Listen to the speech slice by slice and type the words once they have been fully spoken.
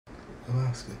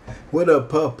What up,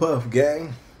 Puff Puff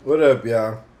gang? What up,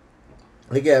 y'all?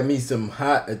 They got me some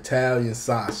hot Italian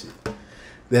sausage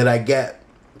that I got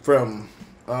from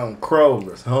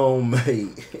Kroger's,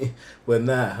 homemade. But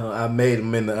I made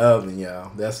them in the oven,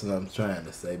 y'all. That's what I'm trying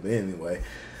to say. But anyway,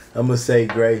 I'm going to say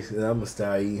grace and I'm going to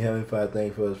start eating. Heavenly Father, thank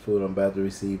you for this food I'm about to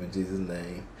receive in Jesus'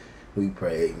 name. We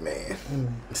pray, amen.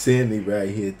 Cindy right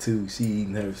here, too. She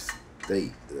eating her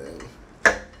steak.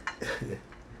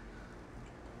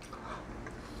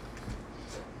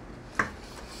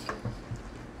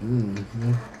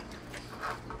 Mm-hmm.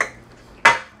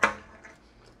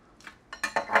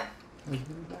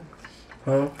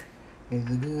 Huh? Is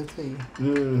it good to you?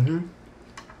 Mm-hmm.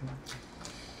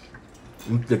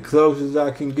 It's the closest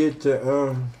I can get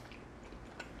to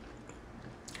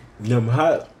them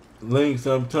hot links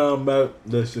I'm talking about,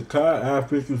 the Chicago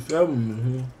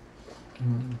I-57.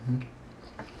 Mm-hmm.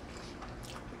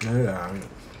 Yeah.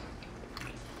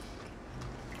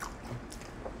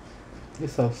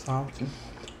 It's so salty.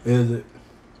 Is it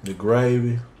the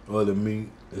gravy or the meat?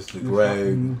 It's the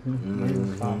gravy.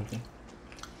 Mm-hmm. Salty.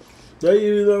 They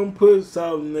usually don't put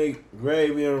salt in their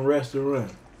gravy in a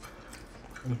restaurant.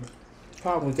 Mm-hmm.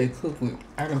 Probably what they cook with.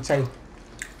 I can taste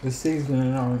the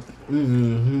seasoning on it.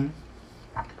 Mm-hmm.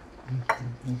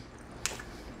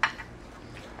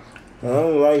 I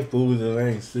don't like food that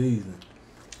ain't seasoned.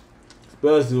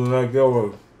 Especially when I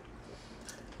go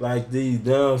like these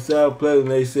down south places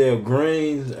and they sell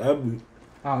greens.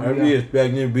 I be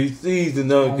expecting it to be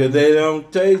seasoned though, because they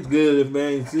don't taste good if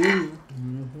they ain't seasoned.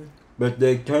 Mm-hmm. But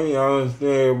they can't. I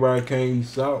understand everybody can't eat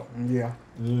salt. Yeah.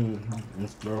 Mm-hmm.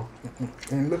 So.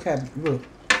 And look how big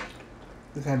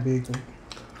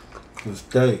The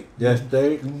steak. That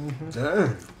steak? Mm-hmm.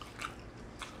 Damn.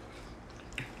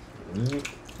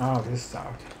 Mm-hmm. Oh, this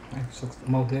salty. I took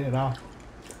most of it off.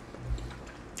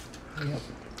 Yep.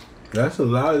 That's a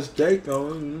lot of steak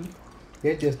on it.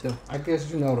 It's just I guess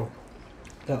you know the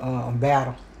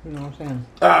batter. You know what I'm saying?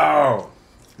 Oh,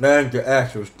 that ain't the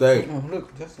actual steak.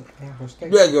 Look, that's the actual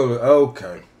steak. That go to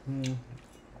okay. Mm.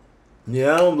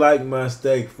 Yeah, I don't like my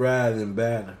steak fried in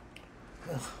batter.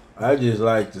 I just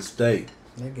like the steak.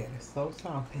 They get it so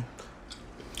salty.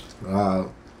 Mm-hmm.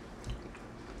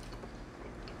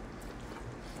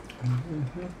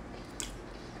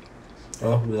 Oh,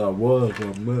 I was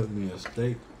gonna make me a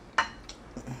steak.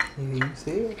 You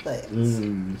see it fast.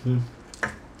 Mm-hmm.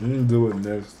 You can do it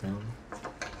next time.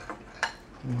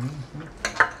 Mm-hmm.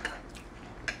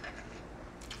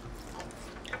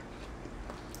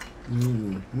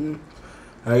 Mm-hmm.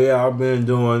 How y'all been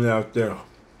doing out there?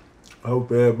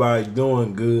 Hope everybody's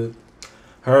doing good.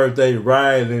 Heard they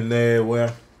rioting there.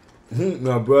 Well,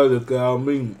 my brother called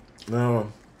me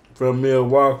from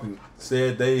Milwaukee.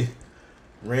 Said they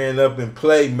ran up in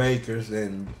Playmakers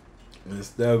and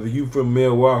stuff. If you from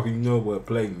Milwaukee, you know what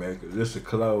Playmakers. It's a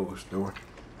clothes store.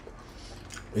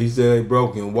 He said they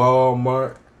broke in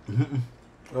Walmart.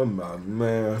 I'm like,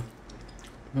 man,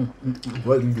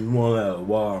 what do you want out of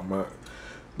Walmart?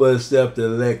 But except the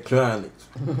electronics.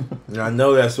 And I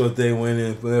know that's what they went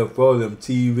in for them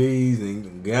TVs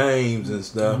and games and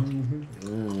stuff.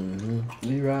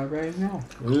 You right now.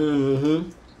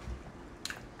 You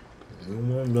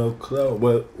want no clothes.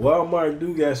 But Walmart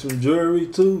do got some jewelry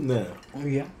too now. Oh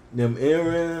yeah. Them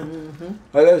earrings.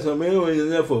 I got some earrings in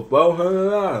there for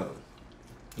 $400.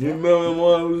 You remember the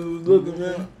one we was looking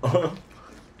at?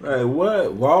 Like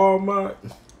what? Walmart?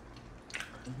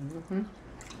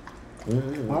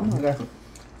 Walmart got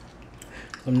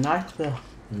some nice stuff.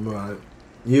 Right.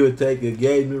 You would take a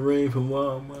engagement ring from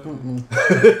Walmart?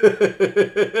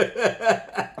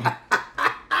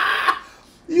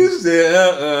 You said,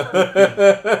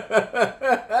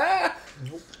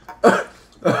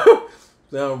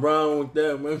 Sound wrong with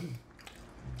that, man.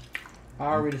 I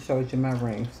already showed you my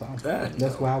ring, so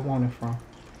that's where I want it from.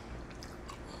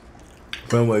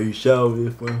 From where you showed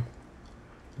it from?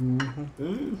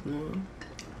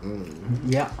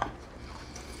 Yeah.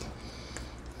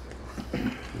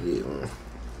 Yeah.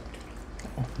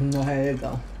 You know how it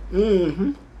go.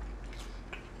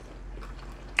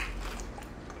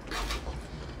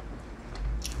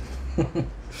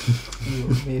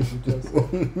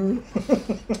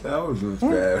 That was just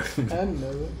bad. I know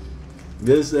it.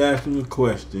 Just asking a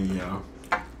question, y'all.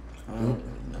 I don't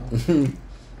know.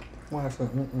 Why for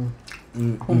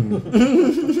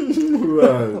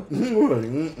Right.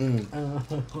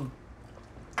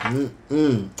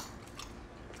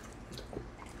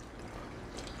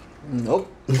 Nope.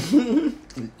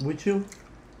 With you?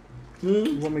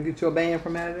 You want me to get you a band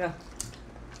from out of there?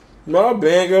 My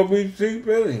band gonna be cheap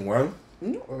anyway.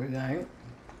 No, it ain't.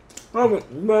 I'm a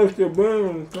master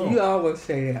band. You always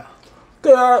say that.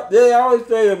 Cause they always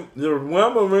say the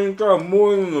woman ring cost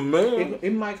more than the man.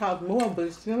 It might cost more, but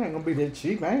it still ain't gonna be that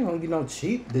cheap. I ain't gonna get no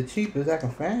cheap. The cheapest I can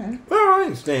find. Well, I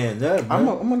ain't saying that, man. I'm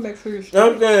gonna make sure you're I'm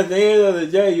straight. saying at the end of the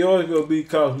day, yours gonna be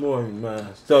cost more than mine.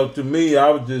 So to me,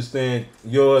 I was just saying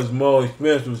yours more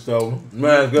expensive, so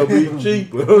mine's gonna be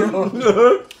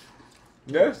cheaper.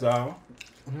 That's all.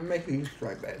 I'm gonna make you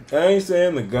straight, baby. I ain't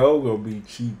saying the gold gonna be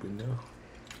cheaper, no.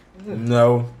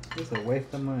 No. It's a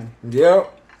waste of money.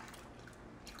 Yep.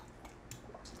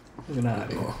 Look at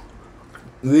that. At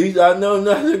least I know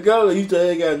nothing to go. You say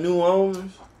they got new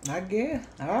owners. I guess.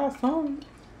 I assume.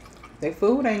 Their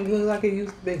food ain't good like it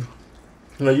used to be.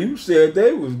 Now you said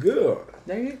they was good.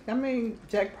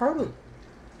 Jack Purtle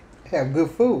have good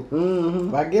food.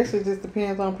 Mm-hmm. But I guess it just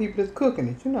depends on people that's cooking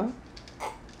it, you know.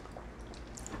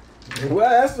 Well,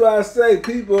 that's why I say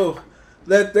people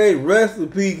let their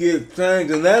recipe get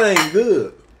changed, and that ain't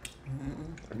good.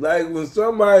 Like when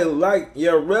somebody like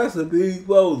your recipe, you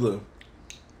supposed to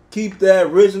keep that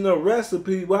original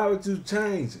recipe. Why would you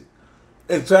change it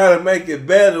and try to make it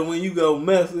better when you go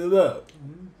mess it up?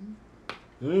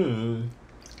 Mm-hmm.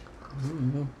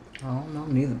 Mm-hmm. I don't know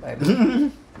neither,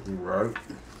 baby. Right.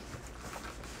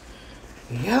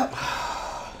 Yep.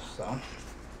 So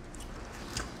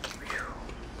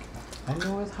I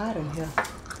know it's hot in here.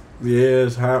 Yeah,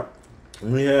 it's hot.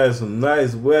 We had some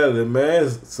nice weather, man.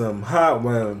 It's some hot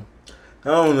weather. I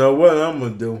don't know what I'm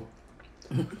gonna do.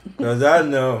 Cause I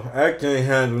know I can't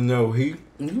handle no heat.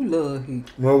 You love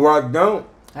heat. Well, I don't.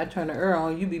 I turn the air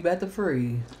on, you be about to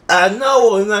freeze. I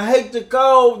know, and I hate the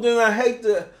cold, then I hate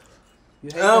the...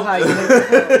 You hate the hot, you hate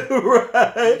the cold.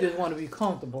 Right. You just want to be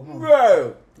comfortable, huh?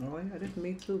 Right. Oh yeah, that's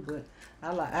me too, but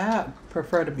I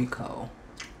prefer to be cold.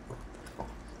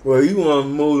 Well, you want to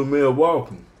move to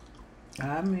Milwaukee.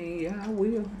 I mean, yeah, I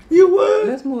will. You would?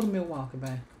 Let's move to Milwaukee,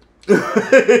 babe.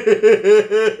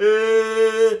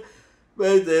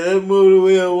 Baby, let's move to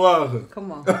Milwaukee.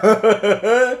 Come on.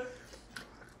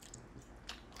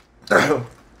 I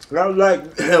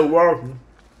like Milwaukee.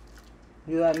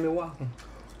 You like Milwaukee?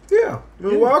 Yeah,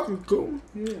 Milwaukee's cool.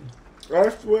 Yeah. I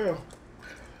swear.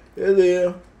 It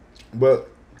is. But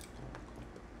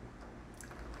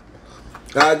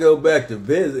I go back to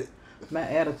visit. My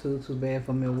attitude too bad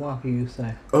for Milwaukee, you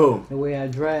say. Oh. The way I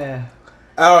drive.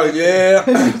 Oh, yeah.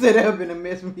 You said that been to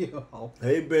mess me off.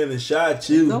 They been and shot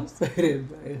you. Don't say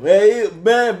that, baby. Hey,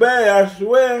 bad, I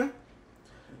swear.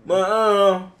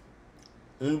 My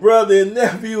brother and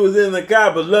nephew was in the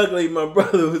car, but luckily my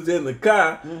brother was in the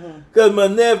car. Because my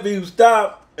nephew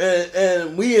stopped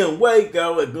and we in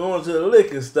Waco was going to the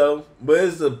liquor store. But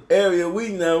it's an area we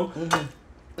know.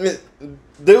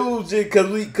 Dudes,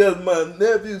 because my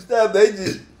nephew stopped, they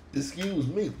just, excuse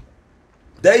me,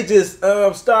 they just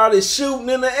started shooting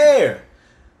in the air.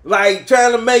 Like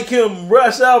trying to make him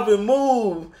rush off and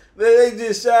move. They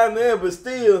just shot in the air, but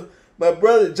still, my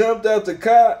brother jumped out the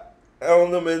car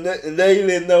on them, and they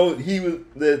didn't know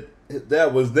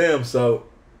that was them, so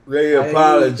they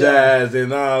apologized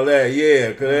and all that, yeah,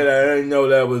 because they didn't know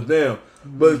that was them.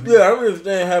 But still, I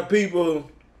understand how people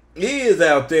is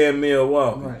out there in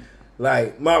Milwaukee. Right.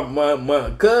 Like,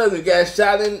 my cousin got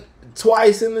shot in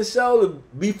twice in the shoulder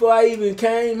before I even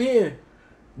came here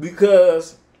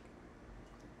because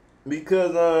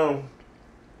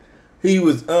he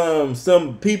was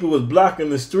some people was blocking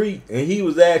the street and he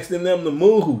was asking them to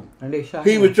move. And they shot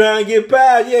He him. was trying to get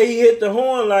past. Yeah, he hit the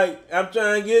horn like I'm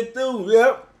trying to get through.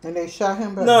 Yep. And they shot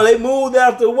him back. No, they moved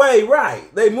out the way.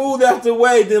 Right. They moved out the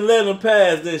way, then let him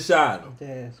pass, then shot him.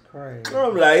 That's crazy.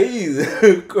 I'm like, he's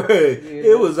crazy.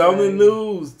 Yeah, It was on the crazy.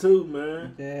 news too,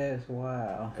 man. That's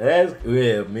wild. That's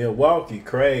Milwaukee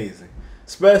crazy.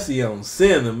 Especially on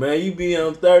center, man. You be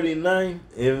on 39th.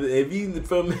 If you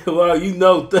from Milwaukee, you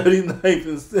know 39th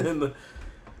and center.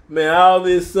 Man, all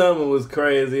this summer was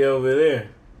crazy over there.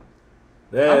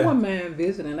 I want man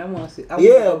visiting. I want to see. We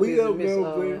visit go Miss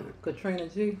Katrina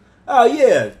G. Oh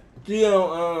yeah. She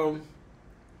on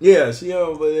she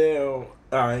over there on,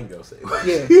 I ain't gonna say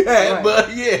it. Yeah. Right.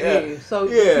 But yeah. So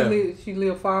yeah. she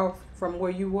live far from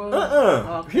where you was?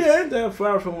 She ain't that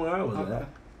far from where I was at.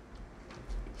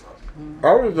 Mm-hmm.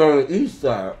 I was on the east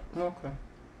side. Okay.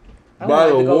 I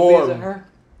By would like the to go water. visit her.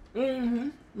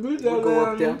 We go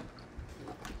up there.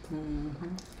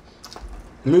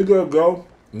 We go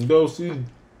and go see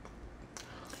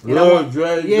And Lil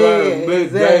Dre, yeah, Big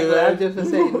exactly. Day. I just was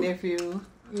saying nephew.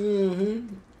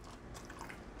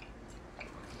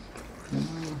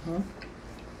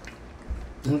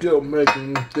 We just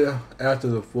making it there after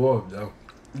the 4th though.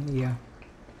 Yeah.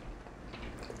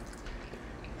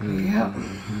 Yeah.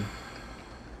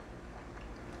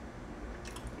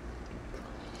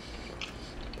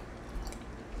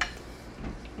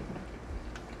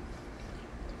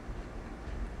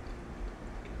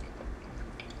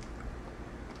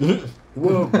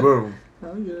 Well, bro.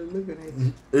 I'm just looking at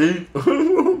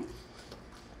you.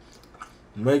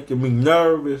 Making me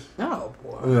nervous. Oh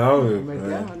boy.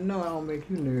 Yeah, I know I don't make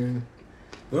you nervous.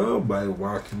 Nobody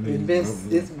watching me.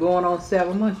 It's going on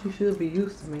 7 months. You should be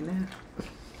used to me now.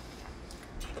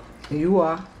 You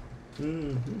are.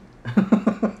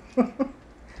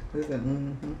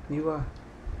 Listen, you are.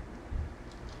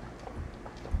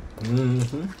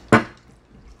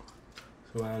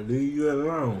 So I leave you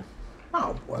alone.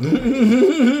 Oh boy.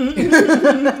 You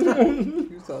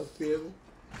so silly.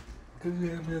 Could you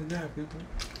have me a napkin?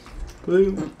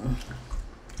 Please?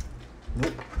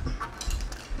 Nope.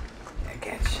 I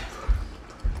got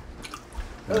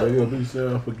you. You'll be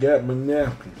saying I forgot my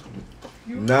napkins.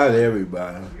 Not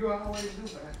everybody. You always do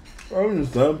that. Only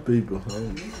some people.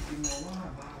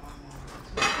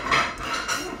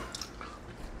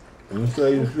 You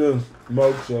say you shouldn't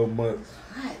smoke so much.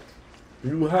 Hot.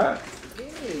 You hot? Yeah.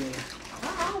 I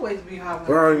always be hot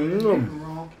Well, when you I'm know.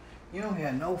 wrong. You don't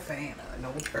have no fan or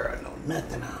no turd, no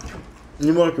nothing on.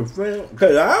 You want your friend?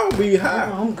 Cause I don't be hot.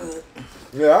 No, I'm good.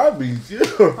 Yeah, I'll be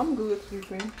chill. I'm good, you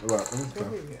friend. Right, Go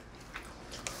okay.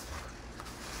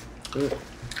 ahead.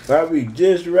 I'll be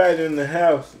just right in the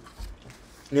house,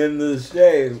 in the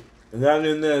shade, not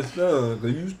in that sun,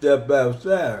 cause you step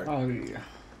outside. Oh yeah.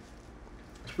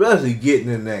 Especially getting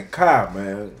in that car,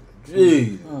 man.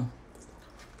 Jeez.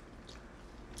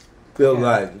 Feel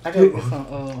like I gotta get some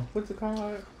what's it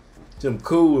called? some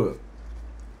cooler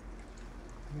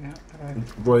Yeah.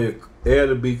 for your air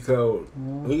to be cold.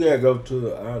 We gotta go to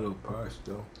the auto parts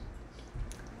though.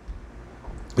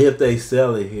 If they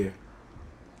sell it here.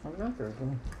 I'm not sure.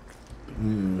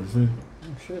 Mm-hmm.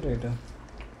 I'm sure they do.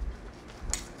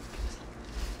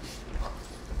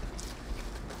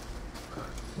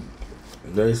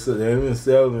 They been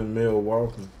selling in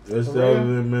Milwaukee. They're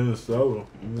selling in Minnesota.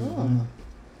 Mm-hmm.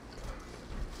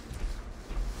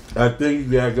 I think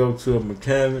you gotta go to a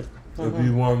mechanic if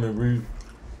you want to read.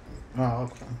 Oh,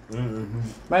 okay. Mm-hmm.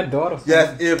 My daughter.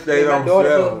 That's if they don't my daughter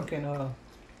sell it. can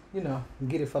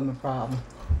get it for me problem.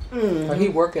 Mm-hmm. He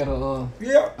work at a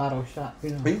auto shop.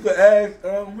 You know. You can ask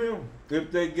him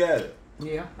if they got it.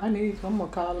 Yeah, I'm gonna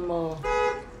call him.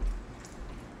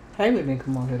 Haley didn't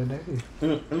come on here today.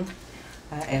 Mm-mm.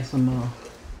 I asked him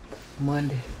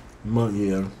Monday.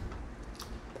 Yeah.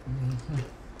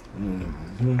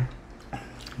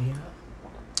 Yeah.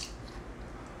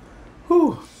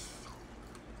 Whew.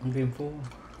 I'm being full.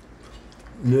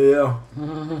 Yeah.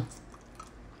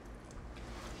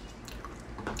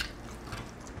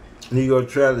 You gonna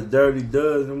try the dirty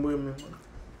dozen with me?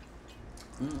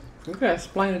 You gotta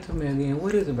explain it to me again.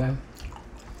 What is it, baby?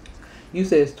 You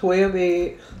said it's 12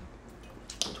 eggs,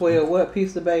 12 what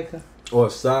piece of bacon? Or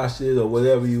sausage or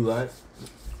whatever you like.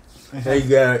 They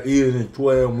gotta eat it in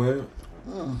 12 minutes.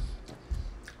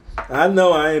 I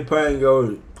know I ain't probably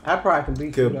go I probably can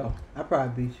beat you though. I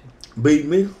probably beat you. beat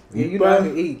me. Yeah, you know I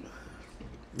can eat.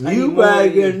 You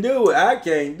probably can do it. I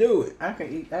can't do it. I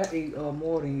can eat. I eat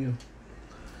more than you.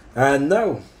 I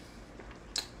know.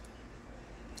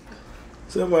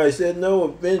 Somebody said no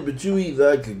offense, but you eat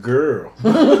like a girl.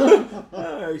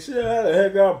 I said, how the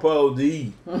heck I'm supposed to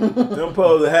eat? I'm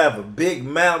supposed to have a big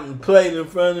mountain plate in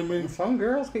front of me. Some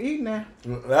girls can eat now.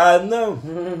 I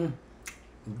know.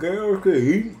 Girls can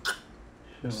eat.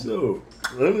 Sure. So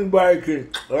anybody can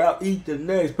out eat the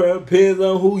next person. Depends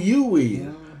on who you is.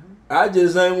 I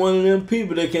just ain't one of them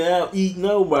people that can out eat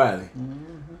nobody.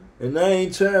 And I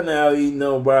ain't trying to out eat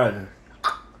nobody.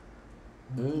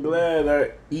 I'm glad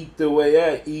I eat the way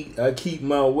I eat. I keep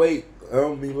my weight. I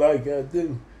don't be like I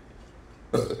do.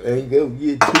 Ain't gonna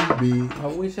get too big. I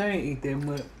wish I ain't eat that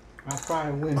much. I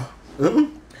probably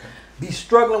wouldn't. Be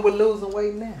struggling with losing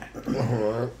weight now.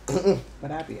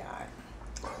 But I be alright.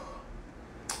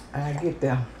 I get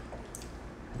there.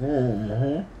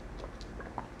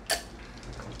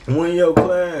 When your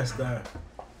class start?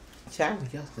 Child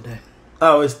was yesterday.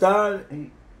 Oh, it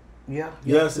started? Yeah.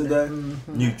 Yesterday?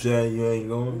 You said you ain't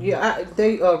going? Yeah,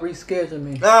 they rescheduled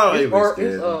me. Oh, they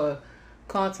rescheduled.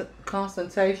 It's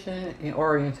concentration and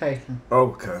orientation.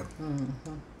 Okay.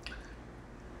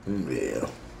 Yeah.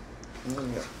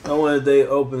 I wonder if they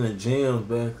open the gyms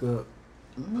back up.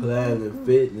 Planet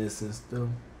Fitness and stuff.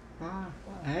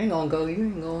 I ain't gonna go. You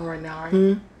ain't going right now, are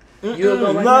you? You'll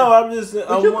go right now? I'm just saying.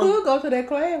 But you could go to that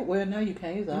class. Well, no, you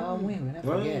can't. It's all women. I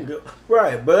forget.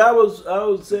 Right, but I was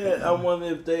saying, I wonder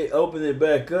if they open it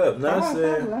back up. Not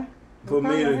saying for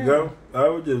me to go. I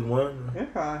was just wondering. They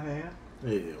probably have.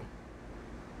 Yeah.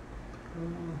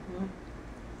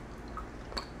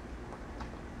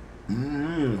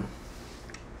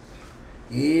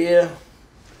 Yeah.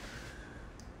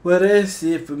 Well, that's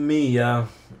it for me, y'all.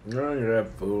 Drink that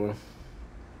food.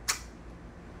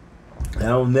 I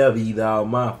don't never eat all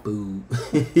my food.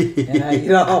 And I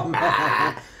eat all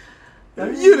mine.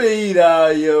 You didn't eat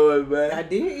all yours, man. I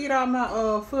did eat all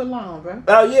my foot long, bro.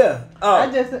 Oh yeah. Oh.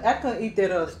 I couldn't eat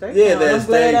that steak. Yeah, now. that I'm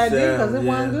glad I steak did because sound, it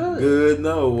wasn't good. Good,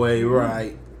 no way,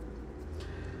 right.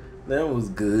 That was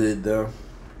good though.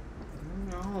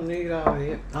 I don't need all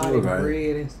that. All that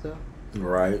bread and stuff.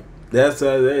 Right. That's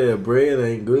how that bread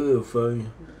ain't good for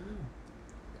you.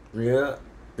 Yeah.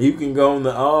 You can go on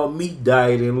the all meat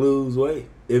diet and lose weight.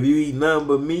 If you eat nothing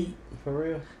but meat. For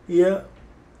real. Yeah.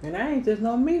 And I ain't just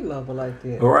no meat lover like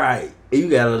that. Right. You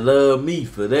gotta love meat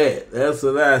for that. That's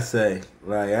what I say.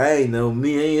 Like, I ain't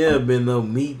never been no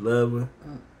meat lover.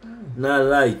 Not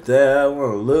like that. I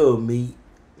want a little meat.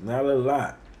 Not a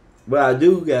lot. But I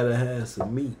do gotta have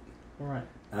some meat. Right.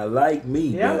 I like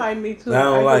meat. Yeah, I like meat too. I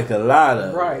don't like a lot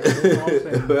of right. it. That's what I'm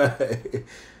saying.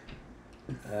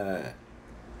 Right.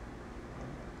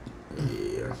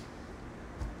 Yeah.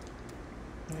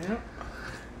 Yeah.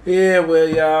 Yeah, well,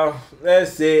 y'all,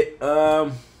 that's it.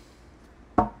 I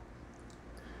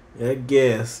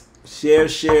guess share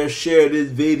this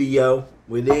video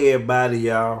with everybody,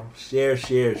 y'all. Share.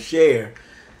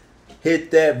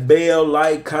 Hit that bell,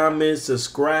 like, comment,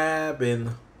 subscribe,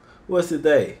 and what's the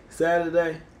day?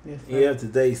 Saturday? Yes, sir. Yeah,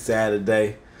 today's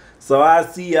Saturday. So I'll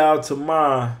see y'all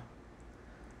tomorrow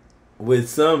with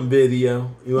some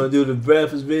video. You want to do the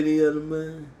breakfast video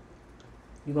tomorrow?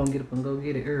 You gonna get up and go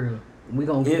get it early. We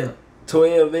gonna get up.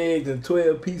 12 eggs and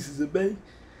 12 pieces of bacon.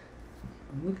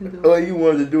 We can do Or you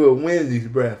want to do a Wednesday's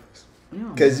breakfast? Yeah,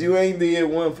 Because you ain't did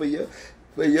one for your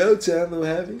channel,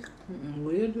 have you?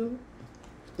 We'll do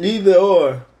it. Either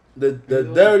or. The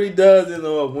Dirty Dozen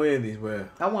or Wendy's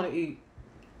breakfast. I want to eat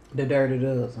the Dirty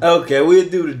Dozen. Okay, we'll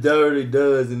do the Dirty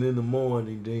Dozen in the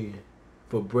morning then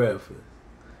for breakfast.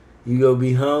 You gonna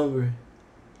be hungry?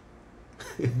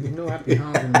 You know I be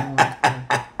hungry in the morning.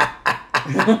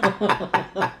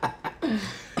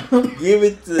 Give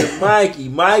it to Mikey.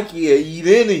 Mikey will eat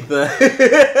anything.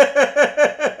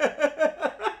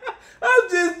 I'm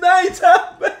just nice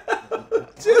about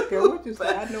you. Okay, what you say?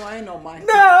 I know I ain't no Mikey.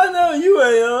 No, you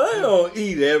ain't. I don't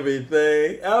eat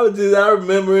everything. I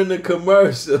remember in the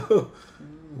commercial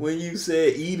when you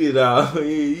said eat it all.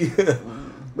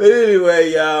 But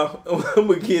anyway, y'all, I'm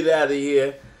gonna get out of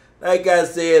here. Like I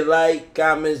said, like,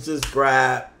 comment,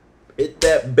 subscribe, hit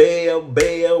that bell,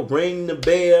 ring the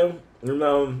bell. You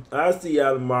know, I'll see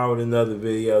y'all tomorrow with another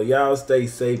video. Y'all stay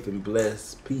safe and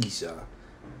blessed. Peace, y'all.